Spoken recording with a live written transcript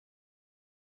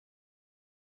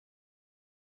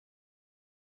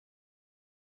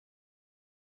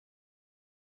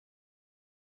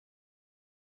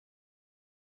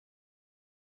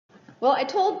Well, I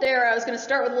told Dara I was going to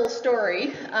start with a little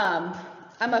story. I'm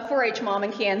a 4-H mom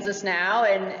in Kansas now,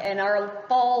 and our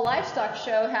fall livestock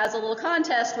show has a little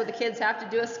contest where the kids have to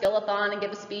do a skill-a-thon and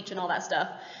give a speech and all that stuff.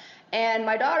 And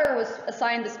my daughter was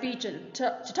assigned the speech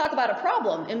to talk about a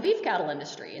problem in beef cattle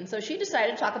industry, and so she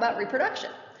decided to talk about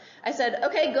reproduction. I said,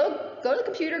 okay, go to the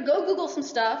computer, go Google some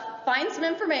stuff, find some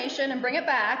information and bring it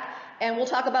back, and we'll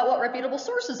talk about what reputable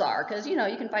sources are, because you know,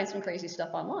 you can find some crazy stuff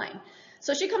online.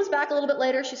 So she comes back a little bit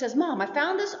later, she says, Mom, I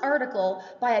found this article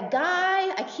by a guy,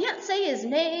 I can't say his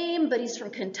name, but he's from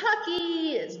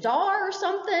Kentucky, it's Dar or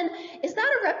something. Is that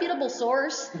a reputable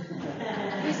source?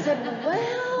 I said,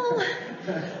 well,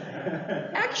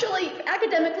 actually,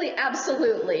 academically,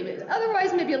 absolutely.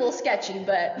 Otherwise, maybe a little sketchy,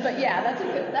 but yeah,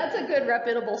 that's a good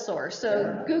reputable source.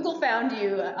 So Google found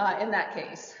you in that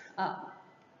case.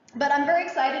 But I'm very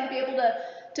excited to be able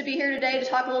to be here today to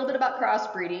talk a little bit about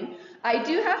crossbreeding. I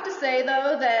do have to say,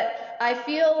 though, that I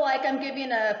feel like I'm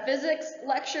giving a physics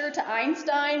lecture to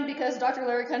Einstein because Dr.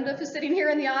 Larry Cundiff is sitting here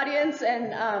in the audience,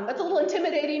 and it's a little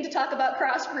intimidating to talk about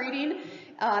crossbreeding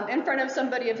in front of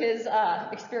somebody of his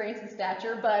experience and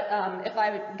stature. But if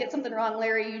I get something wrong,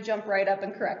 Larry, you jump right up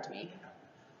and correct me.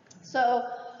 So,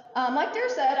 like Dara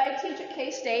said, I teach at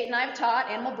K-State, and I've taught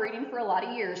animal breeding for a lot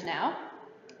of years now.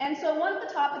 And so one of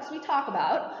the topics we talk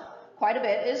about quite a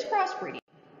bit is crossbreeding.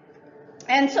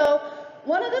 And so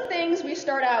one of the things we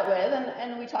start out with,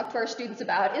 and we talk to our students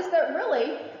about, is that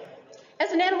really,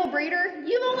 as an animal breeder,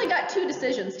 you've only got two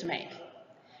decisions to make.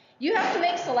 You have to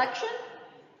make selection,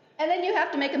 and then you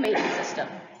have to make a mating system.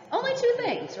 Only two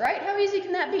things, right? How easy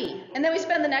can that be? And then we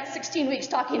spend the next 16 weeks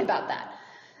talking about that.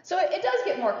 So it does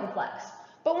get more complex.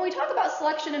 But when we talk about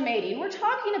selection and mating, we're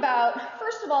talking about,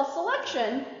 first of all,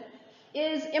 selection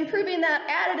is improving that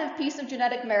additive piece of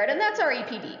genetic merit, and that's our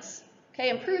EPDs. Okay,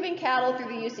 improving cattle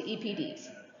through the use of EPDs.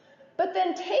 But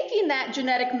then taking that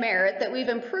genetic merit that we've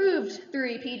improved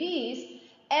through EPDs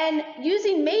and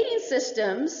using mating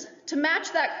systems to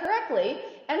match that correctly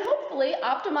and hopefully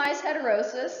optimize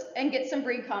heterosis and get some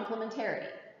breed complementarity.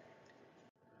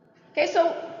 Okay,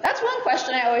 so that's one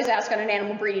question I always ask on an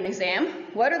animal breeding exam.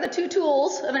 What are the two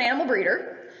tools of an animal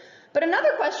breeder? But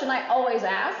another question I always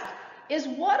ask is,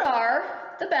 what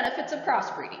are the benefits of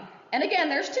crossbreeding? And again,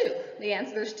 there's two.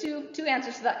 There's two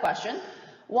answers to that question.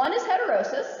 One is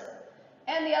heterosis,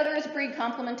 and the other is breed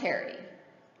complementarity.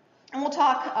 And we'll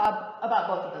talk about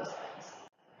both of those things.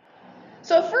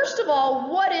 So first of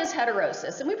all, what is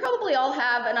heterosis? And we probably all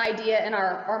have an idea in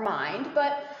our mind,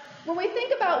 but when we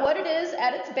think about what it is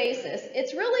at its basis,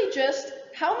 it's really just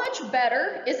how much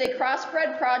better is a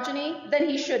crossbred progeny than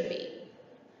he should be.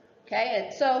 Okay,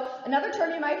 and so another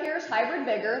term you might hear is hybrid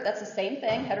vigor. That's the same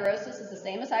thing. Heterosis is the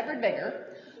same as hybrid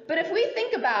vigor. But if we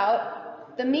think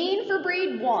about the mean for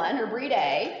breed 1, or breed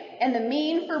A, and the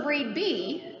mean for breed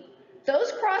B,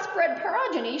 those crossbred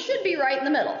progeny should be right in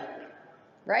the middle.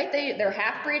 Right? They're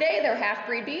half breed A, they're half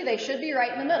breed B, they should be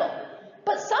right in the middle.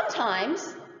 But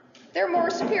sometimes they're more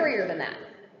superior than that.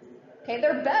 Okay,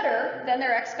 they're better than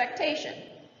their expectation.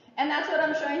 And that's what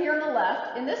I'm showing here on the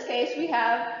left. In this case, we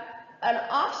have an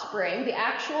offspring, the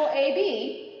actual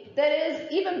AB, that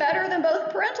is even better than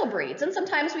both parental breeds, and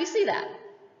sometimes we see that.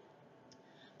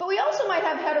 But we also might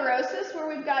have heterosis, where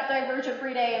we've got divergent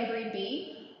breed A and breed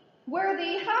B, where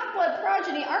the half-blood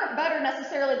progeny aren't better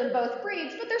necessarily than both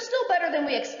breeds, but they're still better than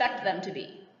we expect them to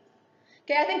be.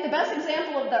 Okay, I think the best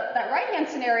example of that right-hand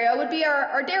scenario would be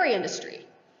our dairy industry,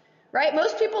 right?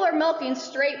 Most people are milking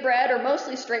straight-bred or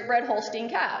mostly straight-bred Holstein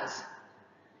cows.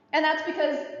 And that's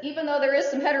because even though there is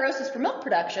some heterosis for milk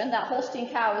production, that Holstein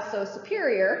cow is so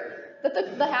superior that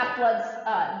the half-bloods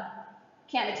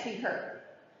can't exceed her.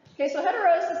 Okay, so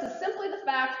heterosis is simply the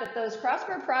fact that those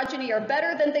crossbred progeny are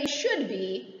better than they should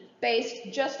be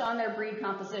based just on their breed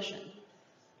composition.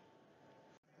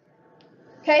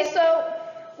 Okay, so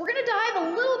we're going to dive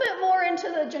a little bit more into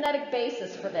the genetic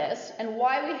basis for this and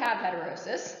why we have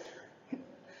heterosis.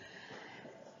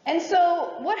 And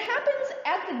so what happens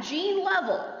at the gene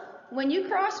level when you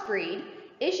crossbreed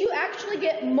is you actually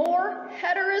get more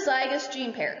heterozygous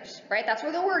gene pairs, right? That's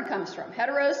where the word comes from.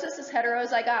 Heterosis is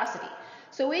heterozygosity.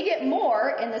 So we get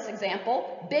more, in this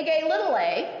example, big A, little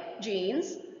a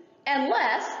genes, and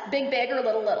less big or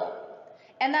little little.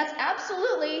 And that's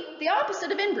absolutely the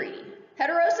opposite of inbreeding.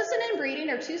 Heterosis and inbreeding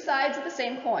are two sides of the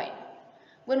same coin.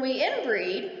 When we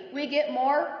inbreed, we get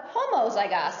more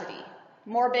homozygosity,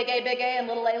 more big A, and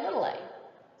little a.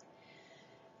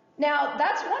 Now,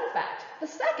 that's one fact. The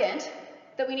second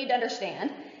that we need to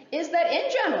understand is that in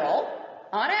general,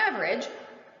 on average,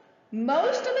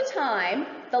 most of the time,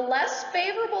 the less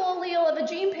favorable allele of a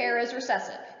gene pair is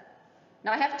recessive.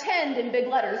 Now, I have tend in big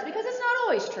letters because it's not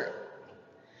always true.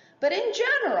 But in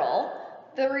general,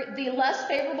 the less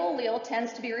favorable allele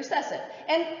tends to be recessive.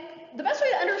 And the best way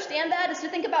to understand that is to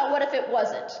think about what if it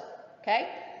wasn't, okay?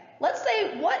 Let's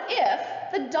say, what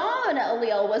if the dominant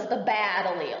allele was the bad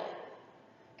allele?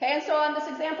 Okay, and so on this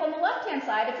example on the left-hand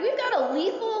side, if we've got a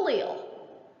lethal allele,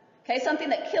 okay, something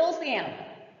that kills the animal,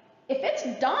 if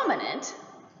it's dominant,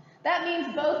 that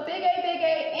means both big A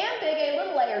and big A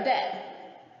little a are dead.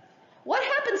 What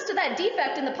happens to that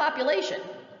defect in the population?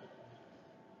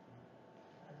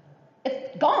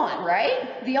 It's gone,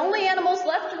 right? The only animals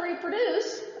left to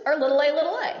reproduce are little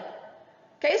a.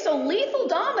 Okay, so lethal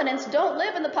dominants don't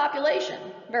live in the population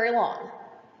very long.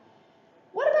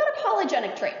 What about a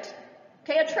polygenic trait?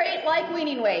 Okay, a trait like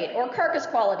weaning weight, or carcass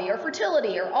quality, or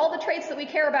fertility, or all the traits that we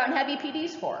care about and have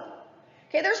EPDs for.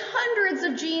 Okay, there's hundreds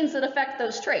of genes that affect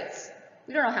those traits.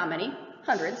 We don't know how many,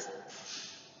 hundreds.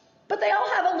 But they all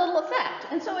have a little effect.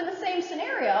 And so in the same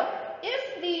scenario,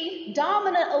 if the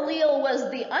dominant allele was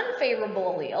the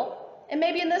unfavorable allele, and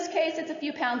maybe in this case it's a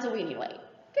few pounds of weaning weight.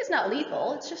 It's not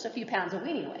lethal, it's just a few pounds of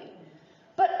weaning weight.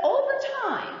 But over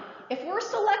time, if we're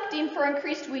selecting for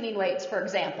increased weaning weights, for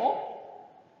example,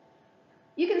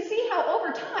 you can see how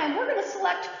over time we're going to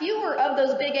select fewer of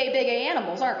those big A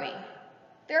animals, aren't we?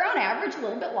 They're on average a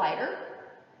little bit lighter.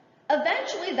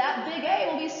 Eventually that big A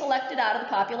will be selected out of the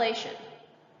population.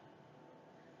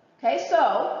 Okay,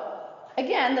 so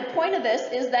again, the point of this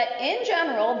is that in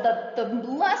general, the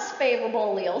less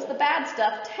favorable alleles, the bad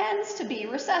stuff, tends to be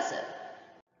recessive.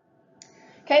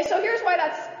 Okay, so here's why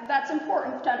that's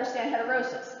important to understand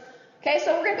heterosis. Okay,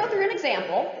 so we're going to go through an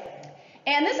example.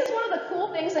 And this is one of the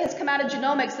cool things that has come out of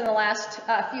genomics in the last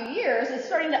few years, is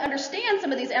starting to understand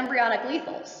some of these embryonic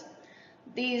lethals.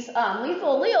 These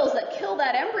lethal alleles that kill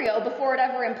that embryo before it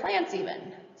ever implants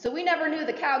even. So we never knew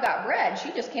the cow got bred,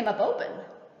 she just came up open.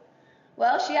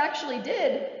 Well, she actually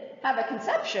did have a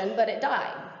conception, but it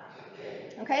died.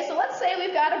 Okay, so let's say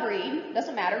we've got a breed,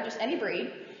 doesn't matter, just any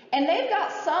breed, and they've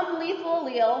got some lethal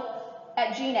allele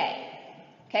at gene A.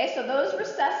 Okay, so those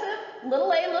recessive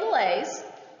little a's,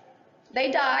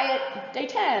 they die at day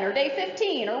 10 or day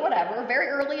 15 or whatever, very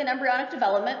early in embryonic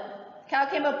development. Cow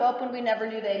came up open, we never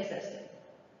knew they existed.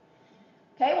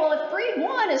 Okay, well, if breed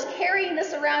 1 is carrying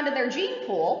this around in their gene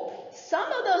pool, some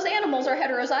of those animals are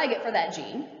heterozygote for that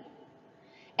gene.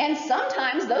 And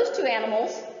sometimes those two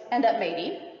animals end up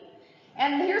mating.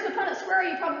 And here's the Punnett square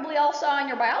you probably all saw in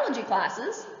your biology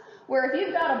classes, where if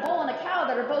you've got a bull and a cow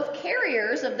that are both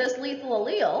carriers of this lethal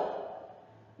allele,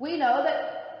 we know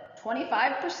that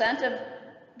 25% of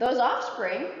those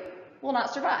offspring will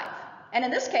not survive. And in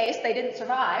this case, they didn't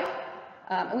survive.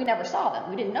 We never saw them.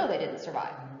 We didn't know they didn't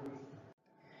survive.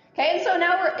 Okay, and so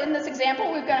now we're in this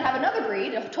example, we're going to have another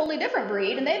breed, a totally different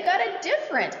breed, and they've got a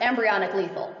different embryonic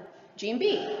lethal, gene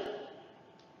B.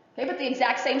 Okay, but the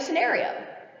exact same scenario.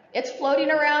 It's floating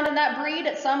around in that breed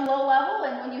at some low level,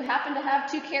 and when you happen to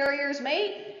have two carriers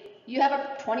mate, you have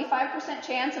a 25%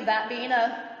 chance of that being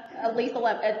a lethal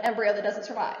embryo that doesn't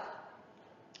survive.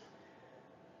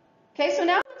 Okay, so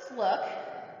now let's look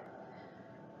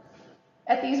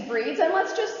at these breeds, and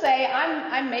let's just say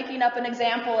I'm making up an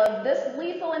example of this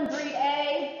lethal in breed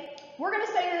A. We're going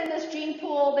to say that in this gene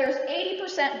pool there's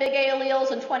 80% big A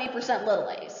alleles and 20% little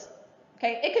a's.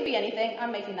 Okay, it could be anything,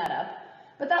 I'm making that up.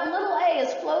 But that little a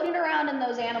is floating around in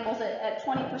those animals at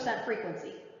 20%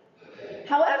 frequency.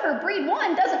 However, breed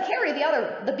 1 doesn't carry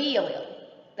the B allele.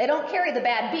 They don't carry the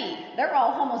bad B. They're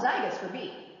all homozygous for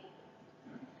B.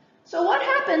 So what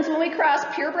happens when we cross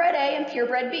purebred A and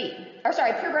purebred B? Or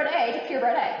sorry, purebred A to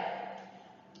purebred A?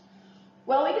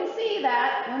 Well, we can see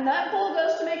that when that bull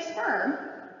goes to make sperm,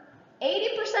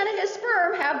 80% of his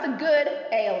sperm have the good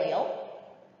A allele,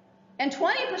 and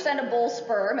 20% of bull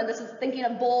sperm, and this is thinking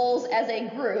of bulls as a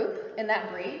group in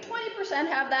that breed, 20%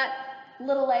 have that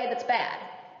little a that's bad.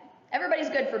 Everybody's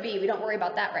good for B, we don't worry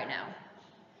about that right now.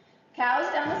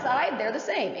 Cows down the side, they're the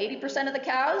same. 80% of the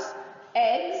cows'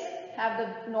 eggs have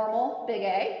the normal big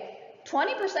A.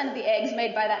 20% of the eggs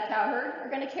made by that cow herd are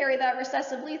going to carry that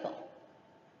recessive lethal.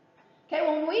 Okay,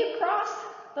 when we cross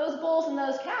those bulls and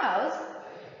those cows,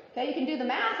 okay, you can do the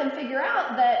math and figure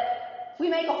out that we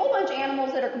make a whole bunch of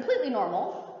animals that are completely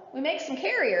normal, we make some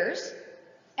carriers,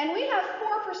 and we have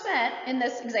 4% in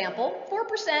this example,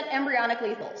 4% embryonic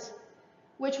lethals,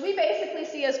 which we basically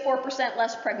see as 4%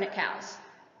 less pregnant cows.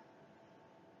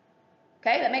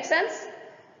 Okay, that makes sense?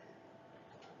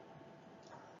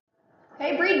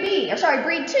 Okay,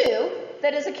 breed 2,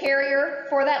 that is a carrier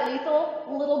for that lethal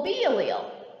little B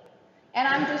allele. And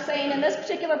I'm just saying in this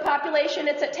particular population,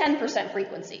 it's at 10%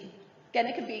 frequency. Again,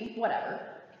 it could be whatever.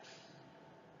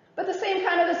 But the same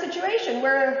kind of a situation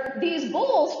where these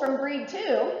bulls from breed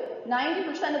 2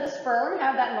 90% of the sperm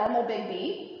have that normal big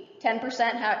B,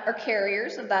 10% are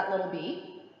carriers of that little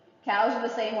b. Cows are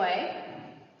the same way.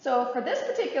 So for this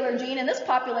particular gene in this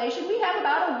population, we have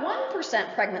about a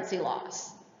 1% pregnancy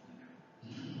loss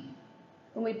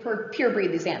when we pure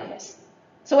breed these animals.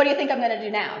 So what do you think I'm going to do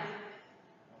now?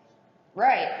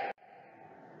 Right.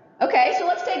 Okay, so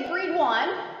let's take breed 1.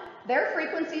 Their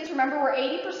frequencies, remember, were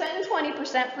 80% and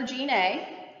 20% for gene A,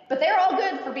 but they're all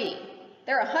good for B.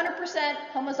 They're 100%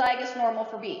 homozygous normal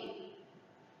for B.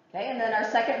 Okay, and then our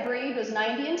second breed was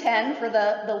 90 and 10 for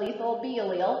the lethal B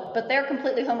allele, but they're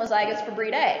completely homozygous for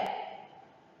breed A.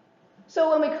 So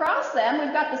when we cross them,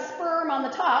 we've got the sperm on the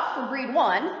top for breed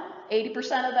 1.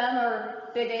 80% of them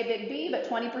are big A, big B, but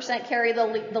 20% carry the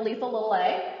lethal little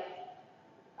a.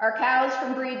 Our cows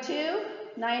from breed 2,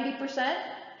 90%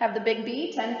 have the big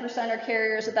B, 10% are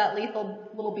carriers of that lethal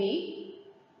little b.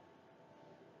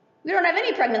 We don't have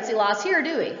any pregnancy loss here,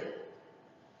 do we?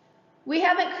 We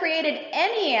haven't created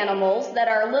any animals that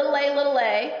are little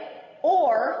a,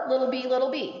 or little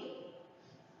b.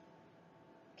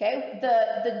 Okay,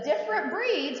 the different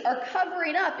breeds are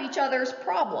covering up each other's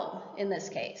problem in this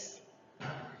case.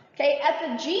 Okay, at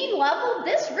the gene level,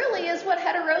 this really is what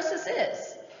heterosis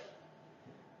is.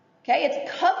 Okay,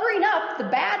 it's covering up the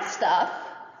bad stuff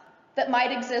that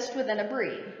might exist within a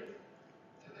breed.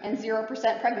 And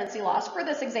 0% pregnancy loss for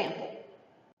this example.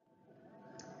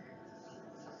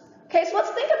 Okay, so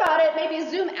let's think about it, maybe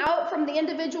zoom out from the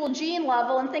individual gene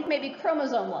level and think maybe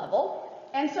chromosome level.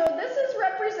 And so this is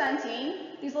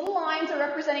representing, these little lines are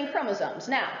representing chromosomes.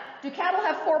 Now, do cattle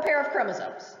have 4 pair of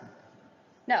chromosomes?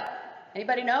 No.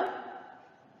 Anybody know?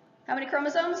 How many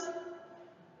chromosomes?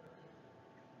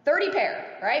 30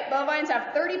 pair, right? Bovines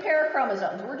have 30 pair of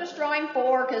chromosomes. We're just drawing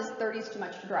 4 because 30 is too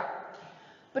much to draw.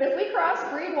 But if we cross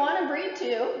breed 1 and breed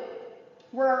 2,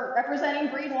 we're representing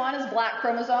breed 1 as black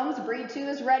chromosomes, breed 2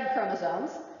 as red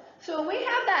chromosomes. So when we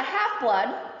have that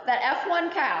half-blood, that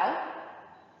F1 cow,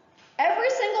 every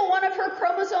single one of her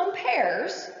chromosome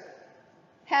pairs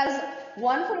has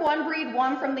one from one breed,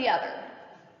 one from the other.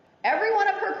 Every one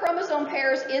of her chromosome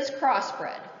pairs is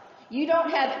crossbred. You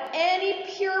don't have any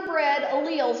purebred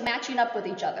alleles matching up with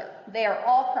each other. They are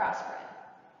all crossbred.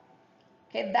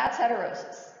 Okay, that's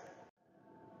heterosis.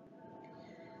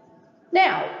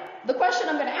 Now, the question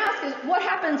I'm going to ask is, what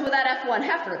happens with that F1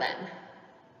 heifer then?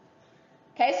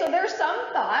 Okay, so there's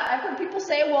some thought. I've heard people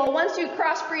say, well, once you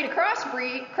crossbreed a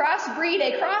crossbreed,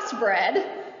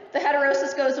 the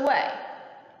heterosis goes away.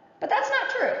 But that's not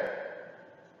true.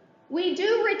 We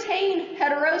do retain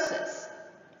heterosis.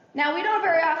 Now, we don't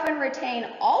very often retain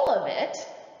all of it,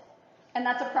 and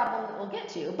that's a problem that we'll get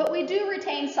to, but we do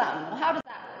retain some. Well, how does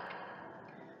that work?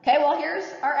 Okay, well, here's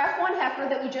our F1 heifer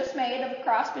that we just made of a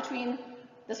cross between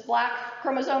this black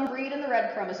chromosome breed and the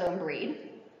red chromosome breed.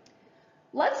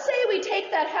 Let's say we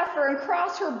take that heifer and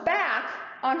cross her back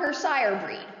on her sire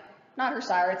breed. Not her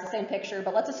sire, it's the same picture,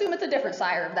 but let's assume it's a different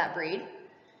sire of that breed.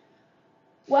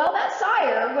 Well, that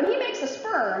sire, when he makes a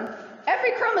sperm,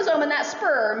 every chromosome in that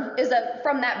sperm is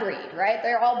from that breed, right?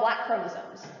 They're all black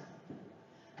chromosomes.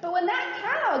 But when that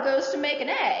cow goes to make an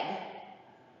egg,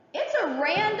 it's a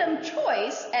random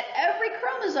choice at every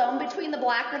chromosome between the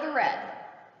black or the red.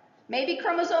 Maybe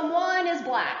chromosome 1 is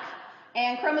black,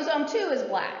 and chromosome 2 is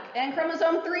black, and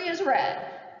chromosome 3 is red.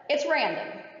 It's random.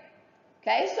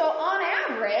 Okay, so on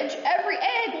average, every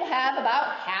egg will have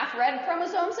about half red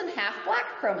chromosomes and half black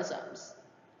chromosomes.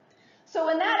 So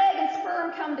when that egg and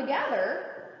sperm come together,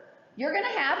 you're going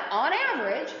to have, on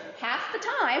average, half the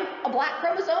time, a black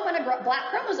chromosome and a black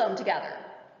chromosome together.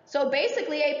 So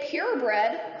basically a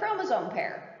purebred chromosome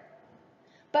pair.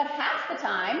 But half the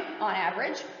time, on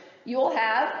average, you will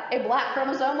have a black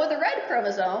chromosome with a red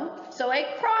chromosome, so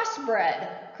a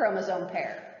crossbred chromosome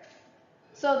pair.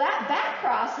 So that back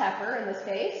cross heifer, in this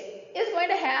case, is going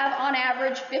to have, on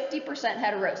average, 50%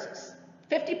 heterosis.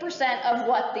 50% of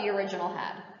what the original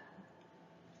had.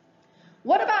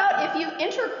 What about if you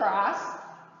intercross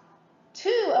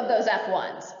 2 of those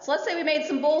F1s? So let's say we made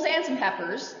some bulls and some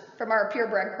heifers from our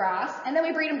purebred cross, and then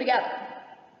we breed them together.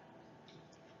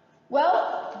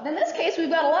 Well, in this case, we've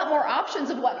got a lot more options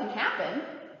of what can happen.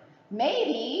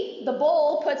 Maybe the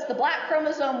bull puts the black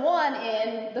chromosome 1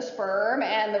 in the sperm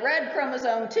and the red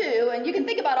chromosome 2, and you can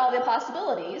think about all the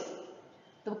possibilities.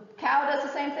 The cow does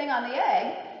the same thing on the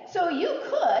egg. So you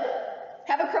could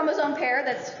have a chromosome pair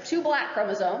that's 2 black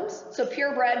chromosomes, so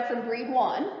purebred from breed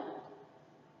 1.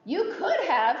 You could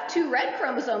have 2 red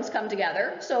chromosomes come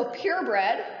together, so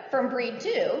purebred from breed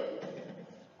 2.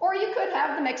 Or you could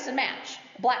have the mix and match.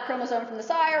 Black chromosome from the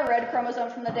sire, red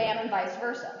chromosome from the dam, and vice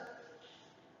versa.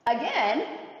 Again,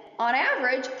 on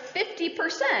average,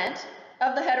 50%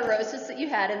 of the heterosis that you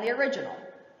had in the original.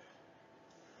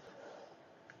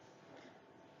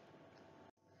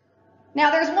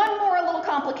 Now there's one more little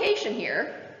complication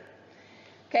here.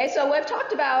 Okay, so we've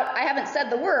talked about, I haven't said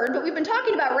the word, but we've been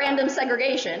talking about random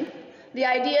segregation, the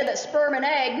idea that sperm and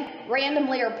egg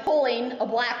randomly are pulling a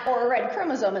black or a red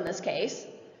chromosome in this case.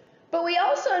 But we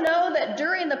also know that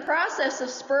during the process of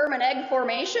sperm and egg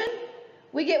formation,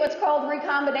 we get what's called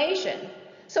recombination.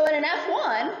 So in an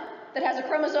F1 that has a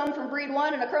chromosome from breed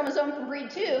 1 and a chromosome from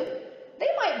breed 2, they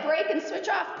might break and switch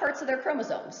off parts of their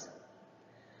chromosomes.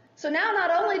 So now not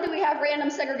only do we have random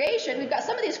segregation, we've got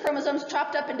some of these chromosomes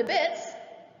chopped up into bits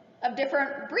of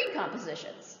different breed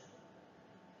compositions.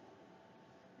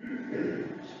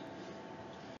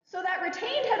 So that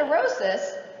retained heterosis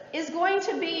is going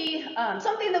to be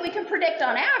something that we can predict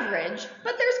on average,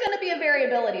 but there's going to be a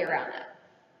variability around that.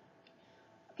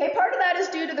 Okay, part of that is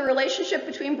due to the relationship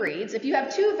between breeds. If you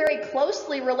have two very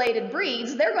closely related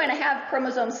breeds, they're going to have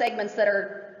chromosome segments that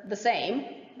are the same,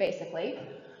 basically.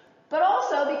 But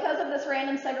also, because of this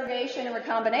random segregation and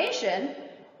recombination,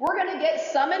 we're going to get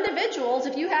some individuals,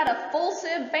 if you had a full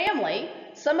SIB family,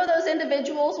 some of those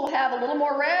individuals will have a little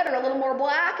more red or a little more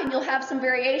black, and you'll have some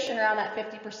variation around that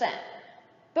 50%.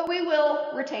 But we will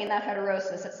retain that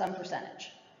heterosis at some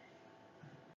percentage.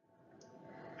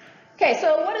 Okay,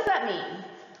 so what does that mean?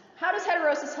 How does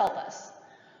heterosis help us?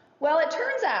 Well, it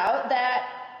turns out that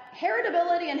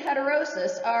heritability and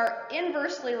heterosis are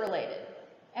inversely related.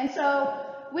 And so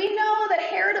we know that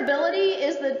heritability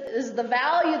is the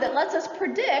value that lets us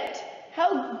predict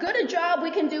how good a job we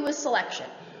can do with selection.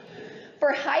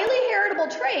 For highly heritable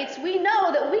traits, we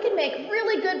know that we can make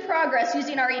really good progress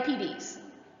using our EPDs.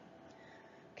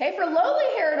 Okay, for lowly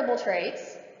heritable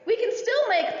traits, we can still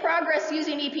make progress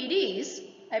using EPDs.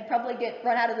 I'd probably get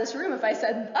run out of this room if I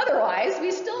said otherwise.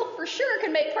 We still for sure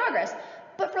can make progress.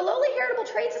 But for lowly heritable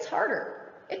traits, it's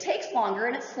harder. It takes longer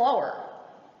and it's slower.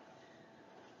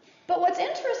 But what's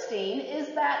interesting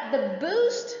is that the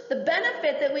boost, the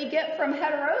benefit that we get from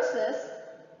heterosis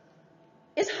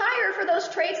is higher for those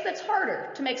traits that's harder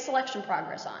to make selection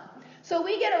progress on. So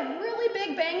we get a really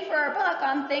big bang for our buck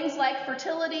on things like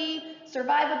fertility,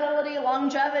 survivability,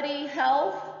 longevity,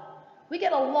 health. We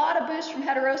get a lot of boost from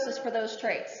heterosis for those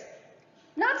traits.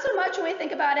 Not so much when we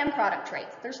think about end product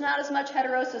traits. There's not as much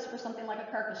heterosis for something like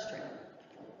a carcass trait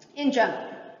in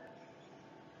general.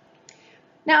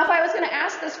 Now, if I was going to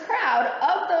ask this crowd,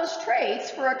 of those traits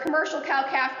for a commercial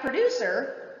cow-calf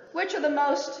producer, which are the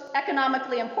most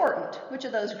economically important? Which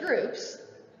of those groups?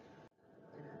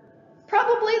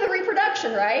 Probably the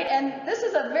reproduction, right? And this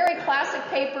is a very classic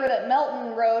paper that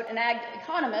Melton wrote, an ag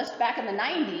economist, back in the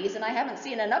 90s, and I haven't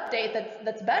seen an update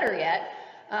that's better yet,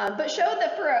 but showed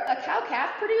that for a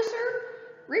cow-calf producer,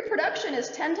 reproduction is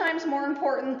 10 times more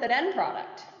important than end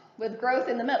product, with growth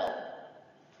in the middle.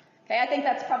 Okay, I think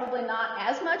that's probably not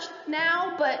as much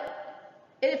now, but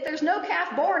if there's no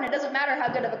calf born, it doesn't matter how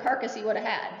good of a carcass he would have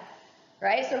had,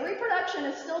 right? So reproduction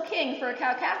is still king for a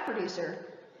cow-calf producer,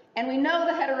 and we know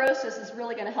the heterosis is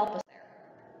really going to help us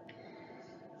there.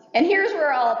 And here's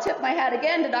where I'll tip my hat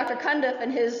again to Dr. Cundiff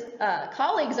and his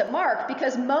colleagues at Mark,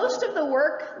 because most of the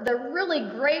work, the really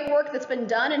great work that's been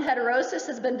done in heterosis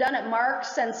has been done at Mark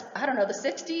since, I don't know, the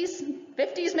 60s,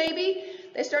 50s maybe.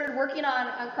 They started working on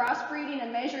crossbreeding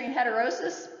and measuring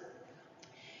heterosis.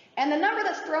 And the number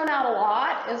that's thrown out a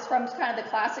lot is from kind of the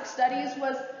classic studies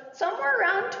was somewhere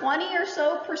around 20 or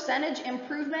so %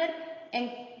 improvement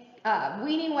in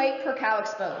weaning weight per cow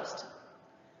exposed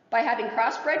by having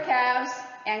crossbred calves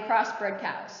and crossbred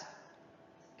cows.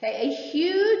 Okay, a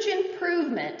huge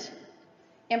improvement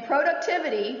in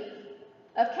productivity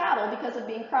of cattle because of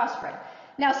being crossbred.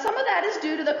 Now, some of that is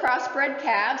due to the crossbred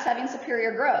calves having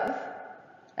superior growth.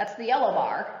 That's the yellow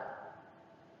bar.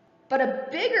 But a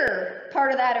bigger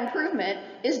part of that improvement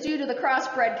is due to the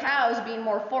crossbred cows being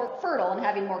more fertile and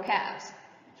having more calves.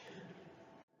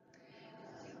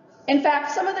 In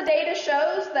fact, some of the data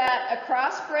shows that a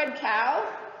crossbred cow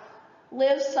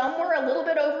lives somewhere a little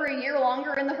bit over a year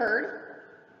longer in the herd,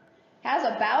 has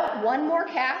about one more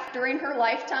calf during her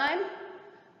lifetime,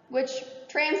 which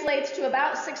translates to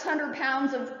about 600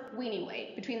 pounds of weaning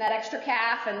weight between that extra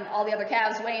calf and all the other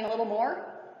calves weighing a little more.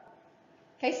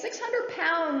 Okay, 600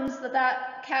 pounds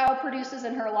that cow produces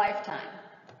in her lifetime.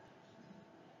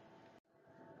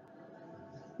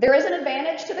 There is an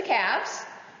advantage to the calves.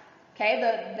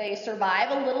 Okay, they survive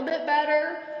a little bit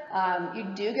better. You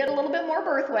do get a little bit more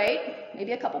birth weight,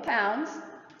 maybe a couple pounds.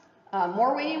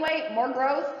 More weaning weight, more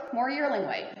growth, more yearling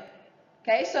weight.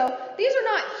 Okay, so these are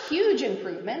not huge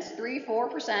improvements,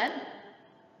 3–4%,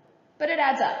 but it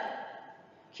adds up.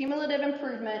 Cumulative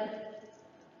improvement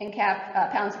in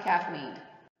pounds of calf weaned.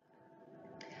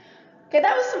 Okay,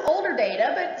 that was some older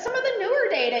data, but some of the newer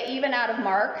data, even out of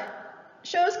Mark,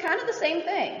 shows kind of the same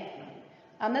thing.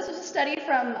 This was a study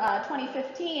from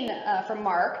 2015 from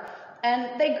Mark,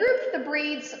 and they grouped the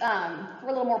breeds for a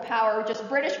little more power, just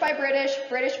British by British,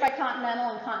 British by Continental,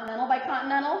 and Continental by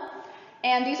Continental.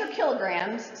 And these are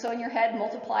kilograms, so in your head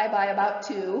multiply by about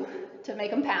 2 to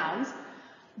make them pounds.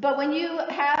 But when you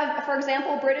have, for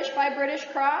example, British by British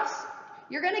cross,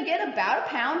 you're going to get about a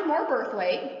pound more birth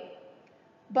weight,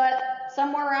 but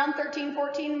somewhere around 13,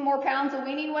 14 more pounds of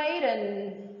weaning weight,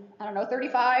 and I don't know,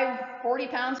 35, 40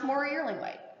 pounds more yearling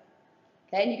weight.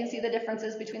 Okay, and you can see the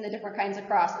differences between the different kinds of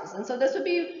crosses. And so this would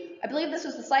be, I believe this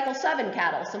was the cycle 7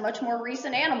 cattle, so much more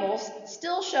recent animals,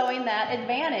 still showing that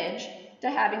advantage to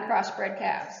having crossbred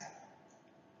calves.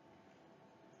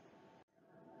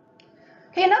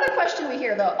 Okay, another question we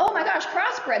hear though, oh my gosh,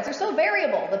 crossbreds are so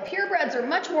variable. The purebreds are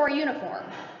much more uniform.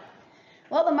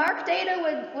 Well, the Mark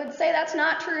data would say that's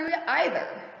not true either.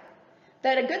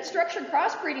 That a good structured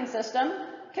crossbreeding system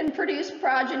can produce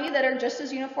progeny that are just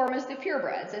as uniform as the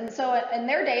purebreds. And so in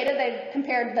their data, they've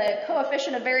compared the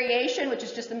coefficient of variation, which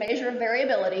is just a measure of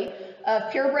variability, of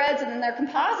purebreds and then their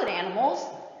composite animals,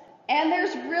 and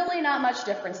there's really not much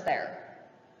difference there.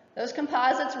 Those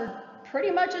composites were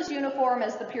pretty much as uniform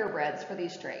as the purebreds for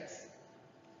these traits.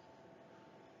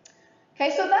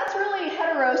 Okay, so that's really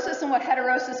heterosis and what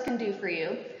heterosis can do for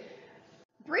you.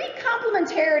 Breed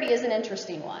complementarity is an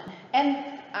interesting one,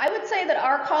 and I would say that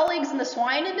our colleagues in the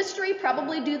swine industry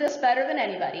probably do this better than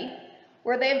anybody,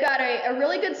 where they've got a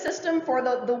really good system for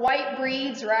the white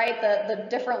breeds, right, the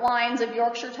different lines of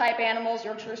Yorkshire type animals,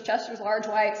 Yorkshires, Chesters, large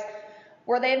whites,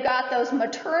 where they've got those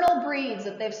maternal breeds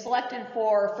that they've selected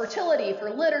for fertility, for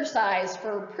litter size,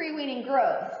 for pre-weaning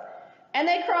growth. And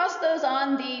they cross those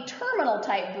on the terminal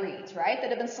type breeds, right, that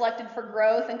have been selected for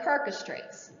growth and carcass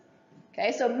traits.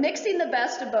 Okay, so mixing the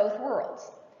best of both worlds.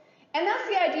 And that's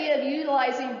the idea of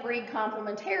utilizing breed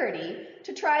complementarity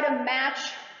to try to match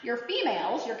your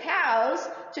females, your cows,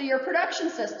 to your production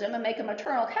system and make a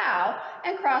maternal cow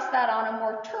and cross that on a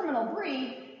more terminal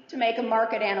breed to make a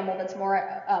market animal that's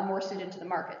more suited to the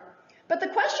market. But the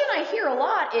question I hear a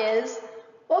lot is,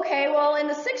 okay, well in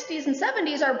the 60s and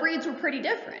 70s our breeds were pretty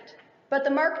different, but the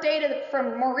Mark data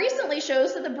from more recently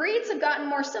shows that the breeds have gotten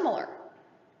more similar.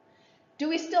 Do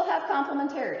we still have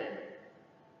complementarity?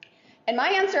 And my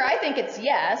answer, I think it's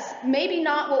yes, maybe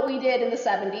not what we did in the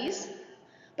 70s,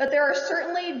 but there are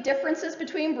certainly differences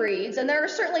between breeds, and there are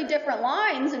certainly different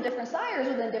lines and different sires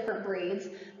within different breeds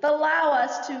that allow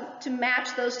us to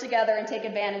match those together and take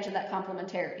advantage of that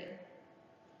complementarity.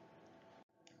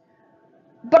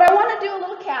 But I want to do a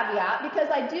little caveat, because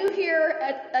I do hear,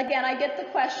 again, I get the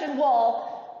question,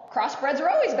 well, crossbreds are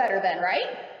always better then,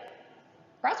 right?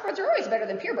 Crossbreds are always better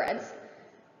than purebreds.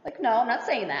 Like, no, I'm not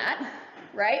saying that,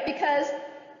 right? Because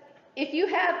if you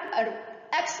have an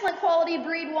excellent quality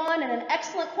breed 1 and an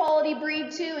excellent quality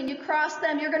breed 2 and you cross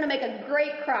them, you're going to make a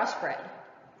great crossbred.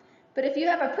 But if you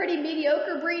have a pretty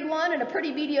mediocre breed 1 and a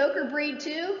pretty mediocre breed 2,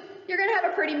 you're going to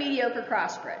have a pretty mediocre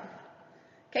crossbred.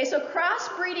 Okay, so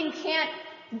crossbreeding can't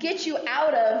get you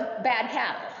out of bad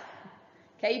cattle.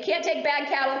 Okay, you can't take bad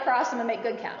cattle, cross them, and make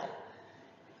good cattle.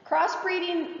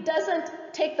 Crossbreeding doesn't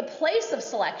take the place of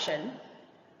selection,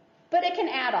 but it can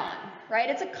add on, right?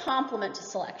 It's a complement to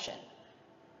selection.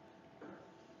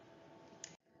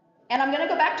 And I'm going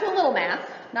to go back to a little math,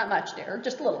 not much there,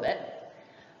 just a little bit.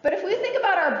 But if we think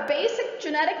about our basic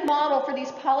genetic model for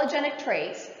these polygenic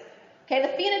traits, okay, the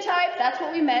phenotype, that's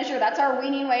what we measure, that's our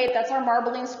weaning weight, that's our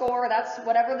marbling score, that's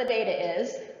whatever the data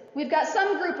is. We've got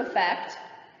some group effect,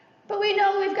 but we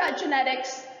know we've got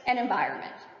genetics and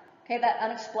environment. Okay, that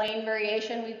unexplained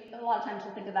variation, a lot of times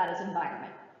we'll think of that as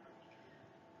environment.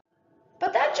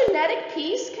 But that genetic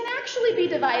piece can actually be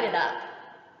divided up.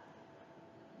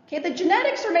 Okay, the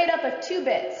genetics are made up of 2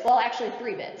 bits, well actually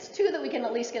 3 bits, 2 that we can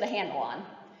at least get a handle on.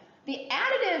 The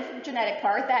additive genetic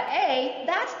part, that A,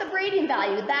 that's the breeding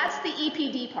value, that's the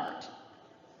EPD part.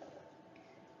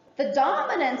 The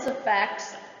dominance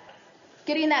effects,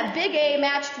 getting that big A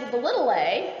matched with the little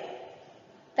a,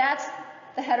 that's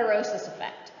the heterosis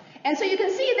effect. And so you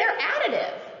can see they're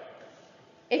additive.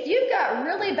 If you've got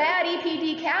really bad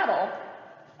EPD cattle,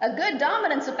 a good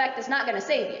dominance effect is not going to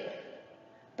save you.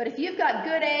 But if you've got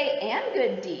good A and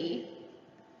good D,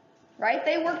 right,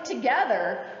 they work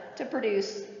together to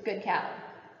produce good cattle.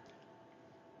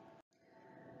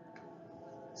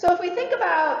 So if we think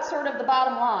about sort of the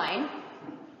bottom line,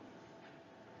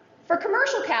 for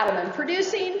commercial cattlemen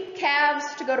producing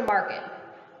calves to go to market,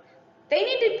 they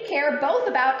need to care both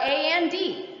about A and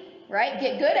D, right?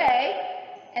 Get good A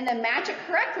and then match it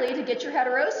correctly to get your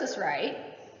heterosis right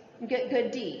and get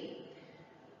good D.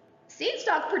 Seed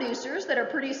stock producers that are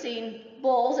producing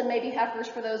bulls and maybe heifers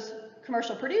for those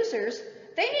commercial producers,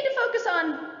 they need to focus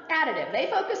on additive. They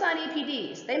focus on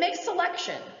EPDs. They make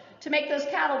selection to make those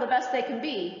cattle the best they can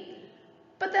be,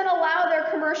 but then allow their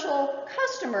commercial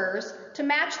customers to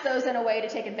match those in a way to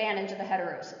take advantage of the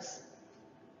heterosis.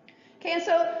 Okay, and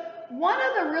so one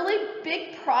of the really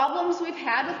big problems we've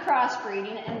had with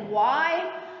crossbreeding and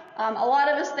why a lot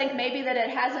of us think maybe that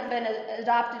it hasn't been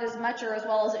adopted as much or as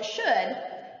well as it should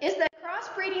is that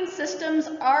crossbreeding systems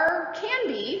can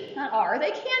be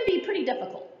pretty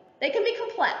difficult. They can be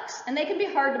complex and they can be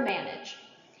hard to manage.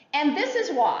 And this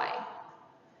is why.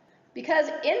 Because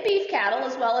in beef cattle,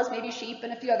 as well as maybe sheep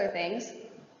and a few other things,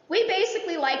 we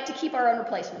basically like to keep our own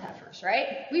replacement heifers,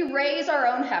 right? We raise our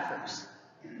own heifers.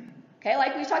 Okay,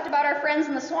 like we talked about our friends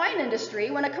in the swine industry,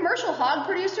 when a commercial hog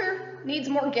producer needs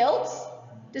more gilts,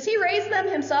 does he raise them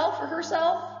himself or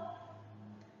herself?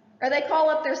 Or they call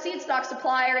up their seed stock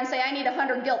supplier and say, I need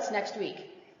 100 gilts next week,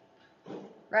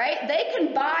 right? They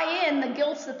can buy in the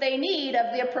gilts that they need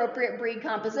of the appropriate breed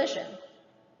composition.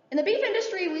 In the beef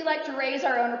industry, we like to raise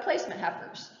our own replacement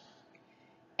heifers.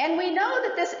 And we know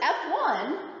that this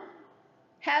F1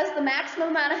 has the maximum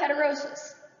amount of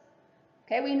heterosis.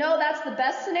 Okay, we know that's the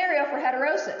best scenario for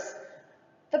heterosis.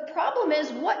 The problem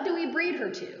is, what do we breed her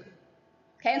to?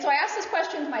 Okay, and so I ask this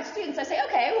question to my students. I say,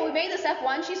 okay, well, we made this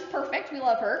F1. She's perfect. We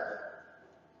love her.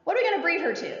 What are we going to breed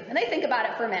her to? And they think about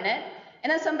it for a minute.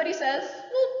 And then somebody says,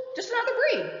 well, just another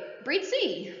breed. Breed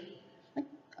C.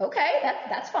 Okay,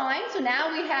 that's fine. So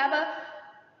now we have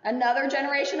another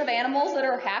generation of animals that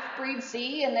are half breed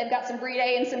C, and they've got some breed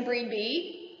A and some breed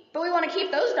B. But we want to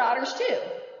keep those daughters too.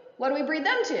 What do we breed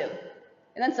them to?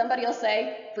 And then somebody will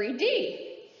say, breed D.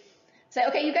 Say,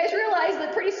 okay, you guys realize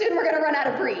that pretty soon we're going to run out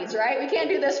of breeds, right? We can't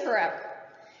do this forever.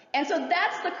 And so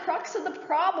that's the crux of the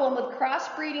problem with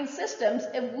crossbreeding systems.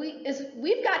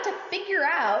 We've got to figure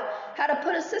out how to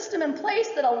put a system in place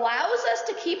that allows us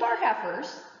to keep our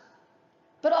heifers,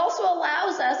 but also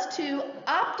allows us to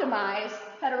optimize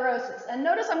heterosis. And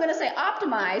notice I'm going to say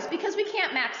optimize because we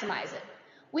can't maximize it.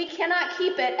 We cannot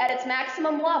keep it at its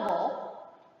maximum level,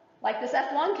 like this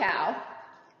F1 cow,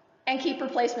 and keep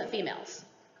replacement females.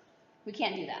 We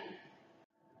can't do that.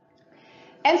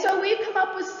 And so we've come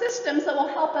up with systems that will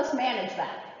help us manage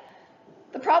that.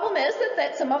 The problem is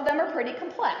that some of them are pretty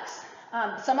complex.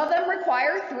 Some of them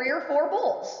require 3 or 4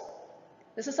 bulls.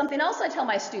 This is something else I tell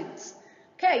my students.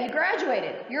 Okay, you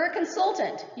graduated, you're a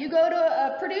consultant, you go to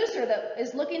a producer that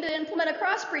is looking to implement a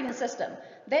crossbreeding system.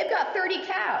 They've got 30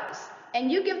 cows,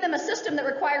 and you give them a system that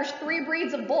requires 3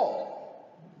 breeds of bull.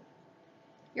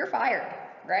 You're fired,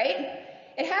 right?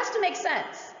 It has to make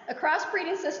sense. A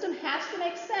crossbreeding system has to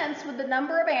make sense with the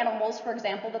number of animals, for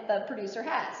example, that the producer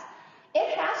has.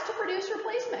 It has to produce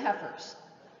replacement heifers.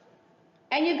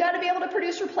 And you've got to be able to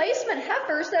produce replacement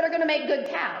heifers that are going to make good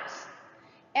cows.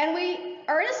 And we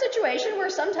are in a situation where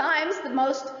sometimes the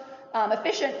most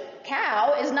efficient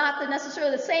cow is not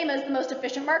necessarily the same as the most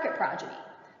efficient market progeny.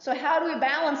 So how do we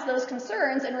balance those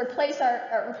concerns and replace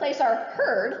our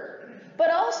herd, but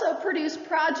also produce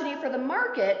progeny for the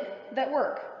market that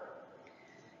work?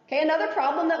 Okay, another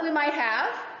problem that we might have,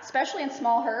 especially in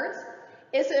small herds,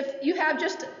 is if you have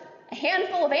just a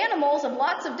handful of animals of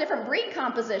lots of different breed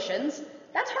compositions,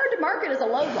 that's hard to market as a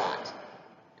load lot,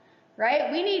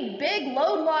 right? We need big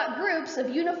load lot groups of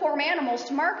uniform animals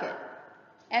to market.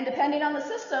 And depending on the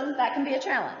system, that can be a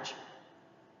challenge.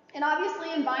 And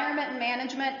obviously, environment and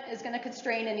management is going to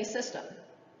constrain any system.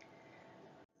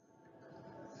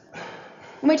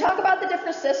 When we talk about the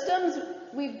different systems,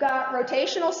 we've got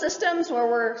rotational systems where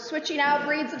we're switching out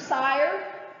breeds of sire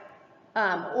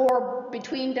or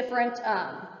between different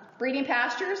breeding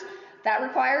pastures. That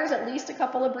requires at least a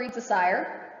couple of breeds of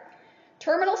sire.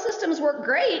 Terminal systems work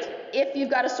great if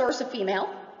you've got a source of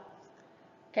female.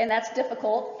 Okay, and that's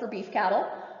difficult for beef cattle.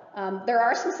 There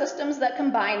are some systems that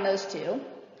combine those two.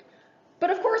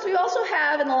 But of course, we also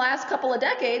have, in the last couple of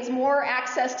decades, more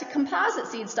access to composite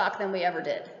seed stock than we ever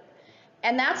did.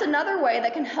 And that's another way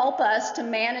that can help us to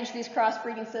manage these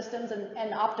crossbreeding systems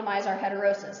and optimize our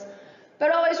heterosis. But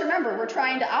always remember, we're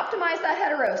trying to optimize that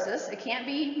heterosis. It can't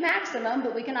be maximum,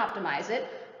 but we can optimize it.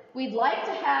 We'd like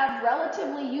to have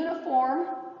relatively uniform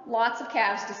lots of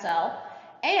calves to sell,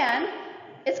 and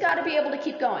it's got to be able to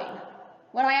keep going.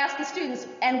 When I ask the students,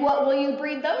 and what will you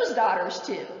breed those daughters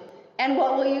to? And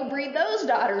what will you breed those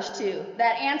daughters to?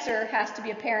 That answer has to be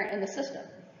apparent in the system.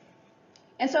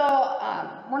 And so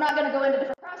we're not going to go into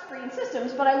different crossbreeding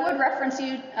systems, but I would reference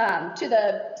you to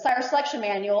the sire selection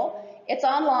manual. It's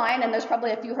online, and there's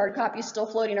probably a few hard copies still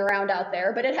floating around out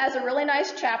there, but it has a really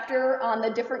nice chapter on the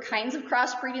different kinds of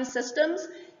crossbreeding systems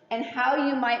and how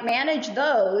you might manage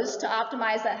those to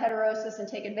optimize that heterosis and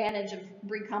take advantage of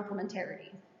breed complementarity.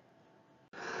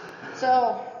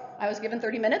 So I was given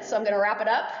 30 minutes, so I'm going to wrap it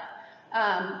up.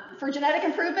 For genetic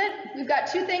improvement, we've got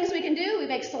two things we can do. We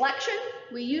make selection.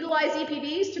 We utilize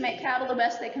EPVs to make cattle the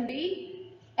best they can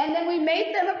be. And then we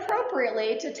mate them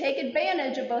appropriately to take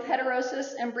advantage of both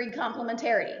heterosis and breed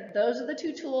complementarity. Those are the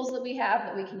two tools that we have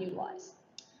that we can utilize.